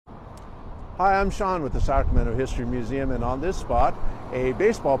Hi, I'm Shawn with the Sacramento History Museum, and on this spot, a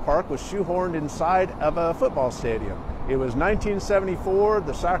baseball park was shoehorned inside of a football stadium. It was 1974.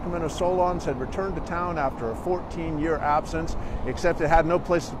 The Sacramento Solons had returned to town after a 14-year absence, except it had no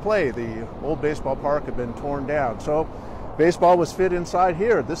place to play. The old baseball park had been torn down. So baseball was fit inside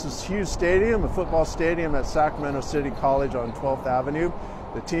here. This is Hughes Stadium, a football stadium at Sacramento City College on 12th Avenue.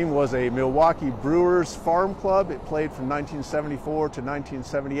 The team was a Milwaukee Brewers farm club. It played from 1974 to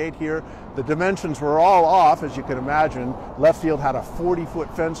 1978 here. The dimensions were all off, as you can imagine. Left field had a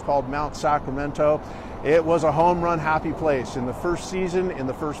 40-foot fence called Mount Sacramento. It was a home run happy place. In the first season, in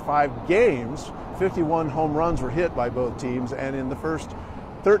the first 5 games, 51 home runs were hit by both teams, and in the first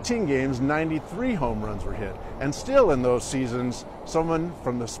 13 games, 93 home runs were hit. And still in those seasons, someone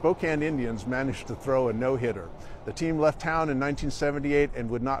from the Spokane Indians managed to throw a no-hitter. The team left town in 1978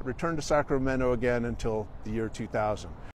 and would not return to Sacramento again until the year 2000.